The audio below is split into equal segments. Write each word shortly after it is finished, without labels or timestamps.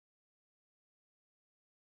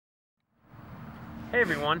Hey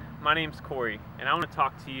everyone, my name's Corey, and I want to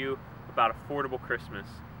talk to you about Affordable Christmas.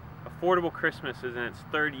 Affordable Christmas is in its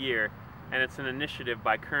third year, and it's an initiative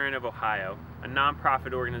by Current of Ohio, a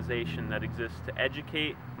nonprofit organization that exists to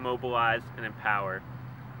educate, mobilize, and empower.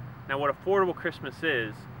 Now what Affordable Christmas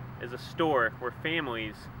is a store where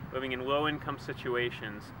families living in low-income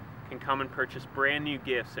situations can come and purchase brand new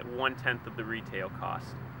gifts at 1/10 of the retail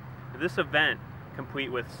cost. This event,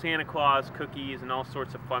 complete with Santa Claus, cookies, and all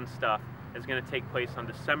sorts of fun stuff, is going to take place on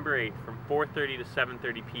December 8th from 4:30 to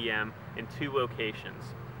 7:30 p.m. in two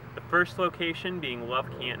locations. The first location being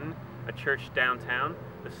LoveCanton, a church downtown.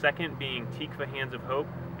 The second being Tiqvah Hands of Hope,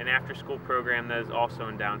 an after-school program that is also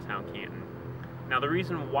in downtown Canton. Now the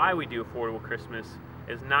reason why we do Affordable Christmas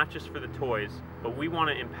is not just for the toys, but we want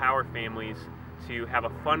to empower families to have a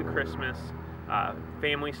fun Christmas.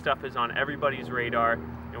 Family stuff is on everybody's radar,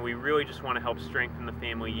 and we really just want to help strengthen the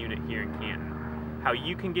family unit here in Canton. How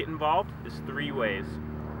you can get involved is three ways.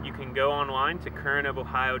 You can go online to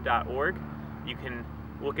currentofohio.org. You can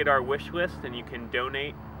look at our wish list and you can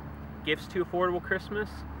donate gifts to Affordable Christmas.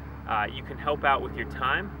 You can help out with your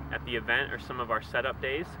time at the event or some of our setup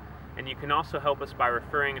days. And you can also help us by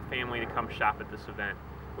referring a family to come shop at this event.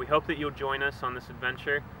 We hope that you'll join us on this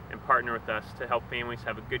adventure and partner with us to help families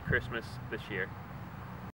have a good Christmas this year.